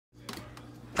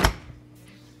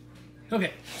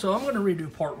Okay, so I'm going to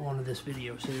redo part 1 of this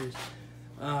video series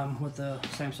with the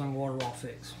Samsung water wall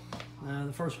fix.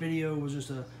 The first video was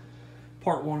just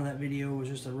part 1 of that video was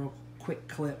just a real quick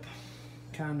clip,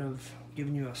 kind of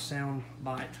giving you a sound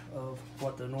bite of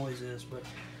what the noise is, but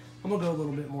I'm going to go a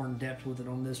little bit more in depth with it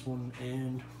on this one,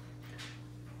 and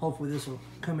hopefully this will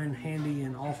come in handy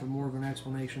and offer more of an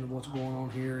explanation of what's going on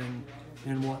here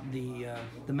and what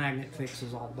the magnet fix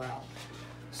is all about.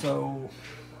 So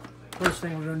first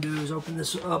thing we're going to do is open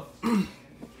this up.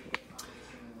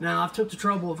 Now, I've took the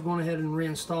trouble of going ahead and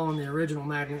reinstalling the original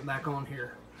magnet back on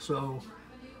here, so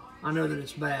I know that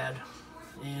it's bad,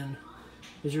 and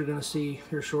as you're going to see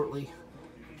here shortly,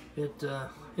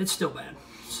 it's still bad.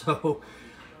 So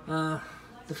the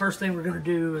first thing we're going to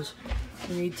do is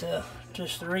we need to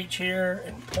just reach here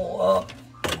and pull up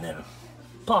and then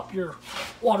pop your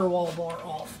water wall bar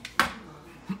off.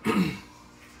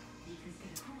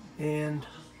 And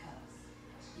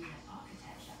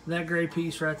that gray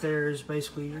piece right there is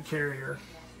basically your carrier,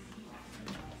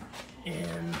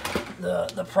 and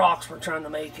the prox we're trying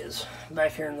to make is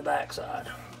back here in the back side.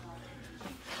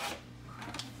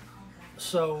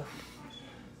 So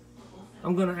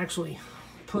I'm going to actually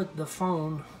put the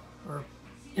phone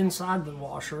inside the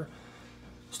washer,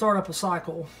 start up a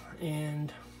cycle,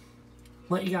 and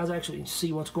let you guys actually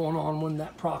see what's going on when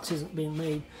that prox isn't being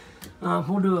made.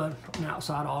 We'll do an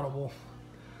outside audible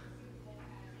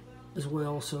as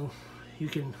well, so you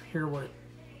can hear what it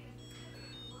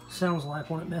sounds like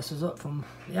when it messes up from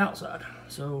the outside.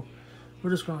 So we're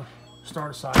just going to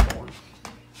start a cycle and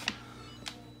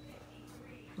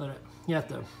let it. You have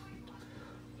to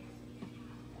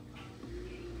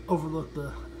overlook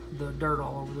the dirt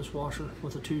all over this washer.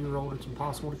 With a 2-year-old, it's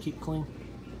impossible to keep clean.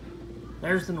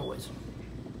 There's the noise.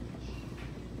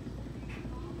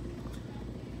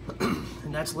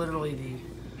 And that's literally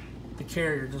the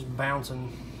carrier just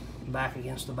bouncing back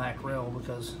against the back rail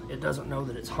because it doesn't know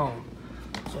that it's home.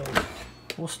 So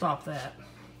we'll stop that.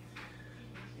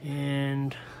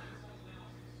 And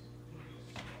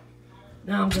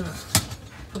now I'm going to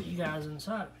put you guys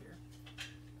inside of here.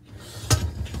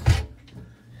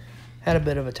 Had a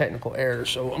bit of a technical error,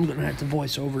 so I'm going to have to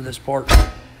voice over this part.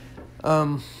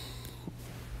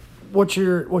 What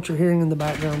you're hearing in the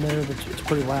background there, it's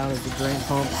pretty loud, is the drain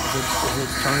pump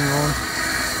is turning on,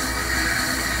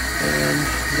 and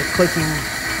the clicking,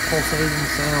 pulsating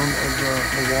sound of the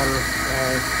water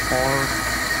bar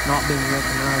not being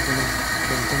recognized in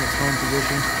its home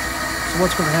position. So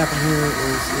what's going to happen here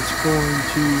is it's going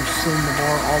to send the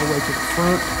bar all the way to the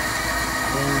front,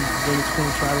 and then it's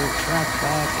going to try to retract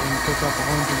back and pick up the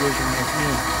home position once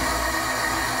again.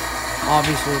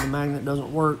 Obviously the magnet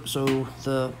doesn't work, so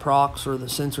the prox or the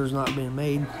sensor is not being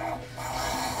made,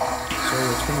 so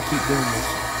it's going to keep doing this.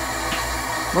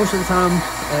 Most of the time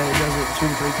it does it 2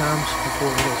 to 3 times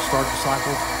before it will start the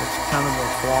cycle. It's kind of a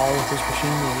flaw with this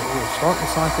machine, is it will start the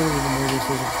cycle even though this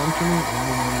isn't functioning, and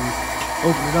then you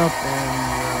open it up and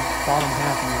the bottom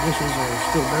half of your dishes are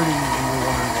still dirty and you're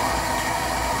wondering why.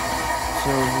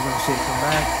 So you're going to see it come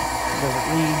back, it doesn't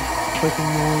read,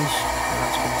 clicking noise, and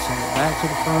that's going to send it back to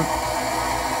the front.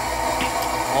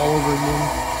 All over again,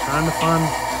 trying to find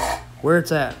where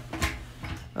it's at.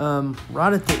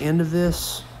 Right at the end of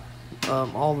this,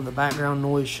 all of the background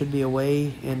noise should be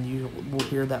away, and you will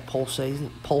hear that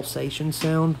pulsation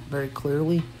sound very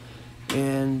clearly,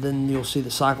 and then you'll see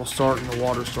the cycle start and the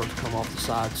water start to come off the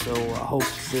side. So I hope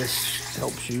this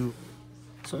helps you.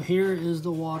 So here is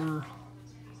the water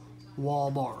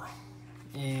wall bar,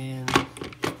 and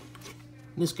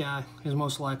this guy is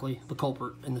most likely the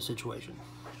culprit in the situation.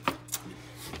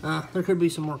 There could be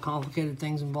some more complicated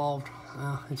things involved.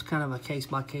 It's kind of a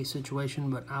case-by-case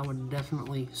situation, but I would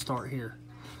definitely start here.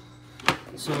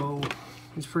 So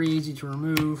it's pretty easy to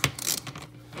remove.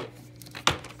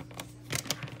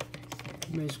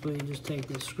 Basically, you just take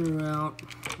this screw out,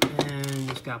 and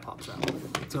this guy pops out.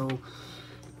 So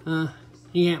you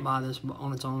can't buy this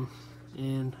on its own,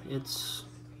 and it's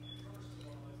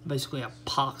basically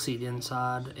epoxied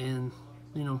inside. And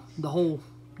you know, the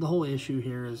whole issue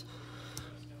here is,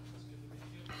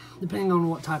 depending on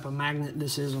what type of magnet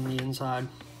this is on the inside,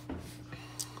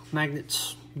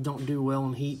 magnets don't do well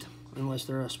in heat unless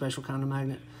they're a special kind of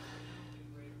magnet.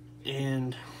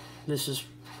 And this is,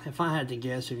 if I had to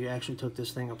guess, if you actually took this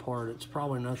thing apart, it's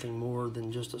probably nothing more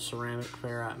than just a ceramic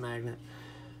ferrite magnet.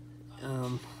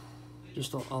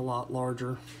 Just a lot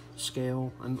larger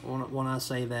scale. And when I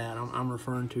say that, I'm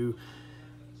referring to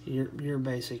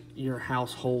your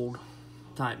household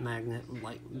type magnet,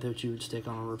 like that you would stick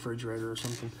on a refrigerator or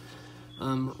something.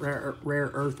 Rare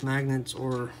earth magnets,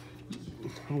 or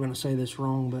I'm going to say this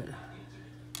wrong, but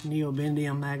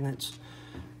neodymium magnets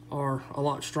are a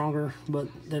lot stronger, but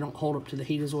they don't hold up to the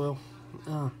heat as well.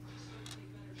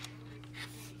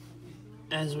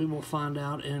 As we will find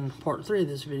out in part 3 of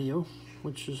this video,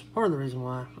 which is part of the reason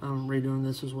why I'm redoing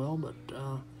this as well, but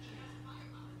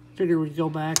figured we'd go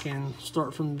back and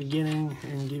start from the beginning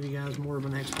and give you guys more of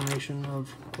an explanation of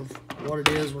what it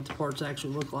is, what the parts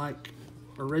actually look like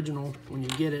original when you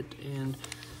get it, and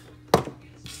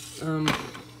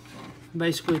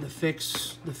basically the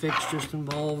fix just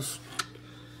involves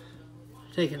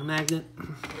taking a magnet,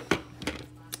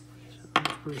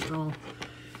 it's pretty strong,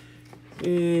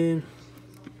 and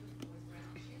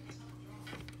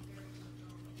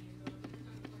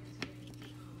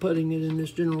putting it in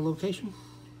this general location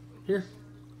here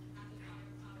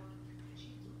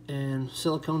and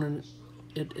siliconing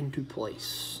it into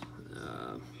place.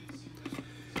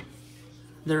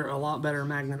 There are a lot better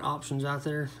magnet options out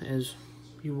there, as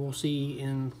you will see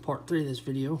in part 3 of this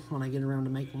video when I get around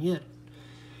to making it,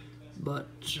 but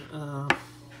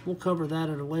we'll cover that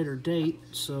at a later date.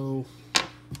 So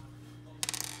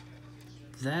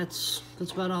that's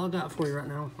about all I got for you right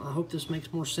now. I hope this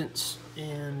makes more sense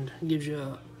and gives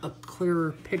you a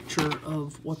clearer picture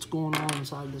of what's going on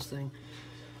inside this thing.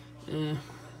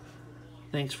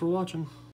 Thanks for watching.